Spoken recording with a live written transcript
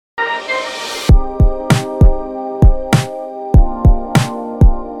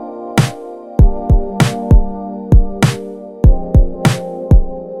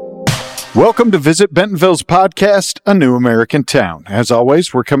Welcome to Visit Bentonville's podcast, A New American Town. As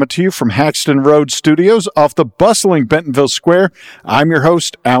always, we're coming to you from Haxton Road Studios off the bustling Bentonville Square. I'm your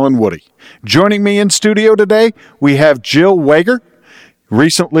host, Alan Woody. Joining me in studio today, we have Jill Wagar,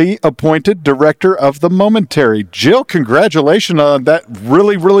 recently appointed Director of The Momentary. Jill, congratulations on that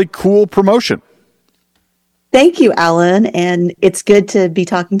really cool promotion. Thank you, Alan, and it's good to be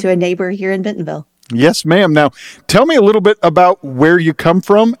talking to a neighbor here in Bentonville. Yes, ma'am. Now, tell me a little bit about where you come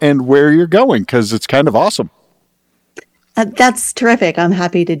from and where you're going, because it's kind of awesome. That's terrific. I'm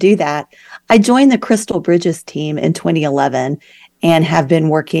happy to do that. I joined the Crystal Bridges team in 2011 and have been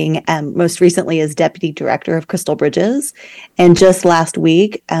working most recently as Deputy Director of Crystal Bridges. And just last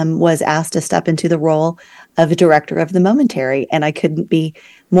week was asked to step into the role of Director of The Momentary. And I couldn't be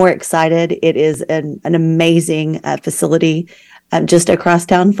more excited. It is an amazing facility just across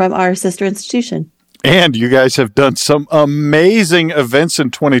town from our sister institution. And you guys have done some amazing events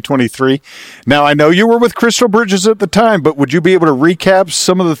in 2023. Now, I know you were with Crystal Bridges at the time, but would you be able to recap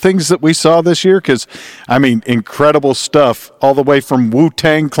some of the things that we saw this year? Because, I mean, incredible stuff all the way from Wu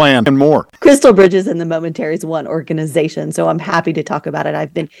Tang Clan and more. Crystal Bridges and the Momentary is one organization, so I'm happy to talk about it.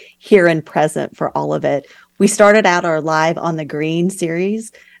 I've been here and present for all of it. We started out our Live on the Green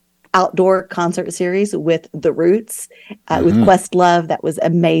series, outdoor concert series with The Roots, with Questlove. That was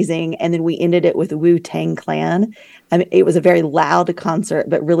amazing. And then we ended it with Wu Tang Clan. It was a very loud concert,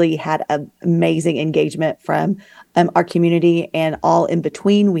 but really had an amazing engagement from our community. And all in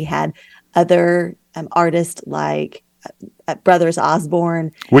between, we had other artists like Brothers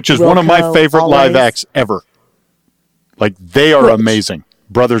Osborne. Which is Wilco, one of my favorite live acts ever. Like, they are amazing.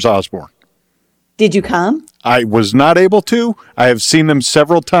 Brothers Osborne. Did you come? I was not able to. I have seen them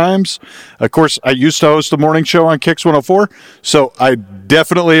several times. Of course, I used to host a morning show on Kicks 104, so I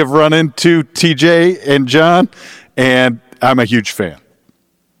definitely have run into TJ and John, and I'm a huge fan.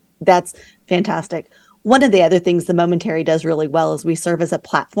 That's fantastic. One of the other things the Momentary does really well is we serve as a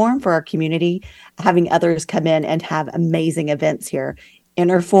platform for our community, having others come in and have amazing events here.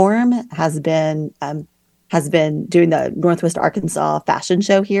 Interform has been doing the Northwest Arkansas fashion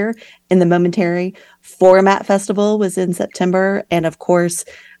show here in the Momentary. Format Festival was in September. And of course,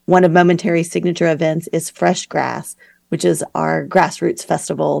 one of Momentary's signature events is Fresh Grass, which is our grassroots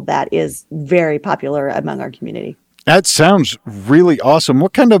festival that is very popular among our community. That sounds really awesome.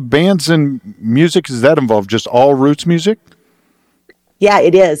 What kind of bands and music does that involve? Just all roots music? Yeah,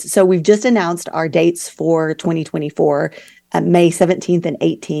 it is. So we've just announced our dates for 2024. May 17th and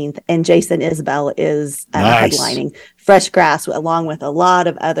 18th, and Jason Isbell is headlining Fresh Grass along with a lot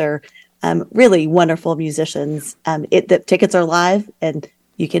of other really wonderful musicians. The tickets are live, and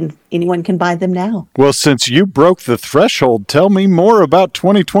anyone can buy them now. Well, since you broke the threshold, tell me more about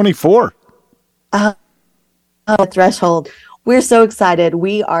 2024. Threshold. We're so excited.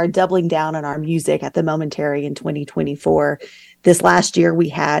 We are doubling down on our music at the Momentary in 2024. This last year, we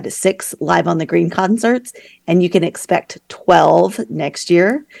had 6 Live on the Green concerts, and you can expect 12 next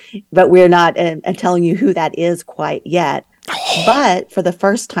year. But we're not telling you who that is quite yet. But for the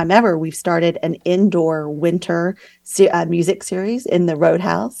first time ever, we've started an indoor winter music series in the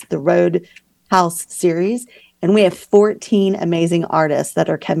Roadhouse series. And we have 14 amazing artists that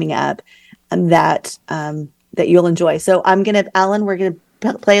are coming up that you'll enjoy. So Alan, we're going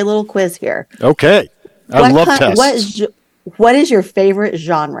to play a little quiz here. Okay. I love tests. What is your favorite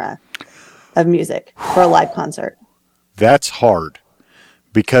genre of music for a live concert? That's hard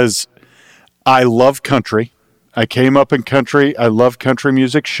because I love country. I came up in country. I love country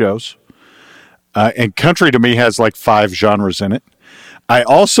music shows. And country to me has like 5 genres in it. I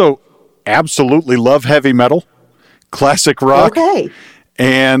also absolutely love heavy metal, classic rock. Okay.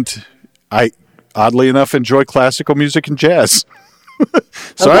 And I, oddly enough, enjoy classical music and jazz.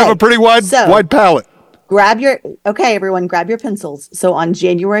 So I have a pretty wide palette. Everyone, grab your pencils. So on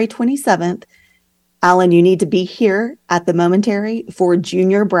January 27th, Alan, you need to be here at the Momentary for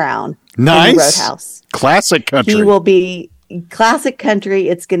Junior Brown. Nice. In the Roadhouse. Classic country. He will be classic country.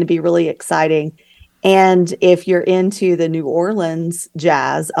 It's going to be really exciting. And if you're into the New Orleans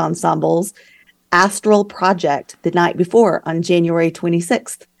jazz ensembles, Astral Project the night before on January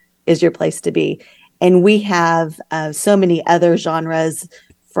 26th is your place to be. And we have so many other genres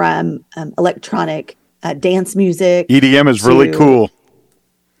from electronic dance music. EDM is really cool.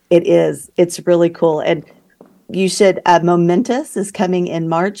 It is. It's really cool. And you should, Momentous is coming in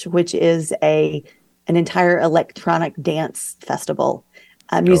March, which is an entire electronic dance festival,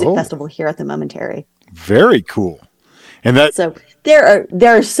 music festival here at the Momentary. Very cool. And so there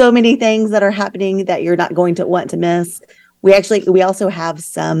are so many things that are happening that you're not going to want to miss. We also have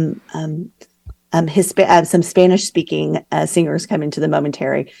some some Spanish-speaking singers coming to the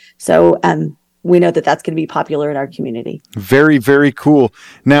Momentary. So we know that that's going to be popular in our community. Very, very cool.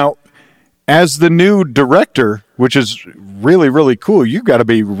 Now, as the new director, which is really, really cool, you've got to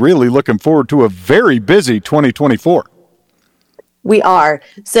be really looking forward to a very busy 2024. We are.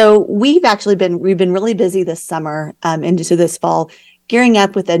 So we've been really busy this summer into this fall, gearing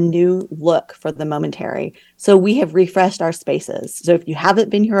up with a new look for the Momentary. So we have refreshed our spaces. So if you haven't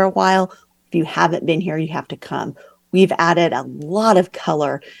been here a while, if you haven't been here, you have to come. We've added a lot of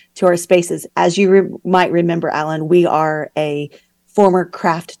color to our spaces. As you might remember, Alan, we are a former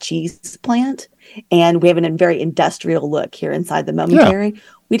craft cheese plant, and we have a very industrial look here inside the Momentary. Yeah.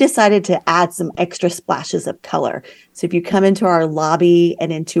 We decided to add some extra splashes of color. So if you come into our lobby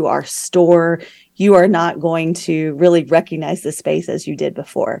and into our store, you are not going to really recognize the space as you did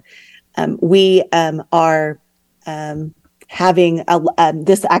before. We are having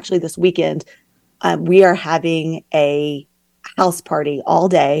this weekend. We are having a house party all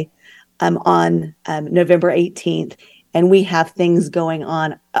day on November 18th. And we have things going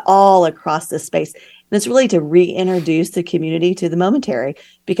on all across this space. And it's really to reintroduce the community to the Momentary,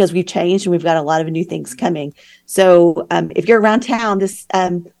 because we've changed and we've got a lot of new things coming. So if you're around town this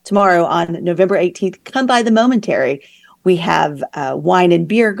tomorrow on November 18th, come by the Momentary. We have wine and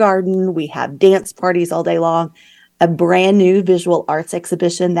beer garden. We have dance parties all day long. A brand new visual arts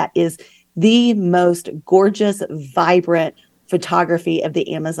exhibition that is the most gorgeous, vibrant photography of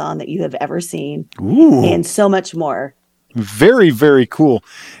the Amazon that you have ever seen. Ooh. And so much more. Very, very cool.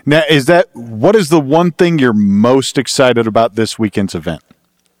 Now, what is the one thing you're most excited about this weekend's event?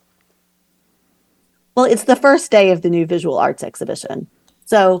 Well, it's the first day of the new visual arts exhibition.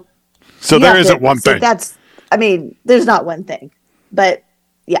 So there isn't one thing. There's not one thing. But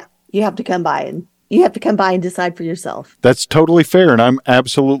yeah, you have to come by and decide for yourself. That's totally fair, and I'm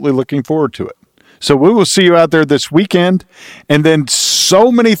absolutely looking forward to it. So we will see you out there this weekend, and then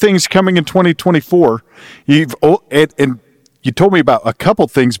so many things coming in 2024. And you told me about a couple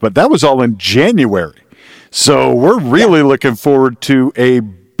things, but that was all in January. So we're really looking forward to a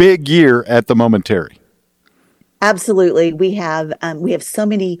big year at the Momentary. Absolutely. We have so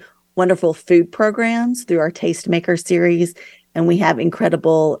many wonderful food programs through our Tastemaker series, and we have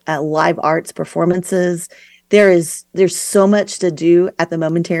incredible live arts performances. There's so much to do at the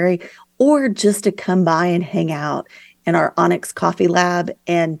Momentary, or just to come by and hang out in our Onyx Coffee Lab.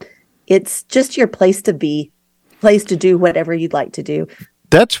 And it's just your place to do whatever you'd like to do.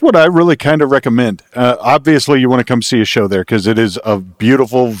 That's what I really kind of recommend. Obviously, you want to come see a show there because it is a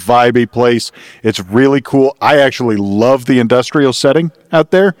beautiful, vibey place. It's really cool. I actually love the industrial setting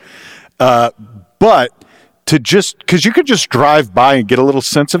out there. But because you could just drive by and get a little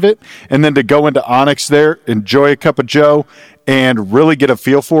sense of it, and then to go into Onyx there, enjoy a cup of joe, and really get a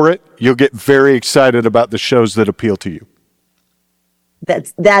feel for it, you'll get very excited about the shows that appeal to you.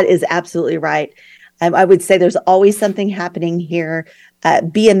 That is absolutely right. I would say there's always something happening here.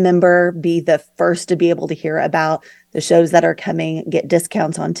 Be a member, be the first to be able to hear about the shows that are coming, get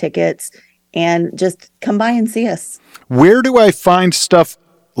discounts on tickets, and just come by and see us. Where do I find stuff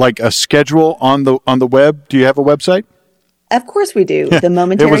like a schedule on the web? Do you have a website? Of course we do. The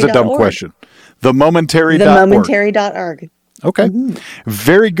Momentary. It was a dumb question. The Momentary. Themomentary.org. Okay. Mm-hmm.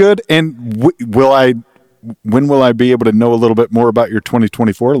 Very good. And when will I be able to know a little bit more about your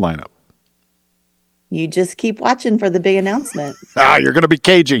 2024 lineup? You just keep watching for the big announcement. You're going to be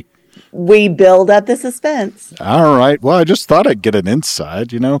cagey. We build up the suspense. All right. Well, I just thought I'd get an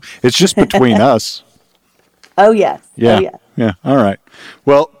inside, It's just between us. Oh, yes. Yeah. Oh, yes. Yeah. All right.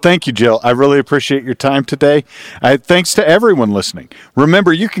 Well, thank you, Jill. I really appreciate your time today. Thanks to everyone listening.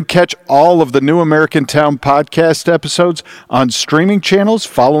 Remember, you can catch all of the New American Town podcast episodes on streaming channels,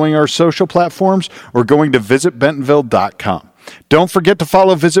 following our social platforms, or going to visitbentonville.com. Don't forget to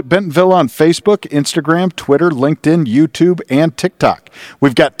follow Visit Bentonville on Facebook, Instagram, Twitter, LinkedIn, YouTube, and TikTok.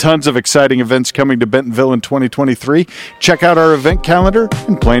 We've got tons of exciting events coming to Bentonville in 2023. Check out our event calendar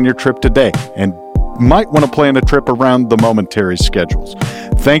and plan your trip today. And might want to plan a trip around the Momentary schedules.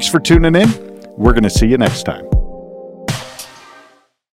 Thanks for tuning in. We're going to see you next time.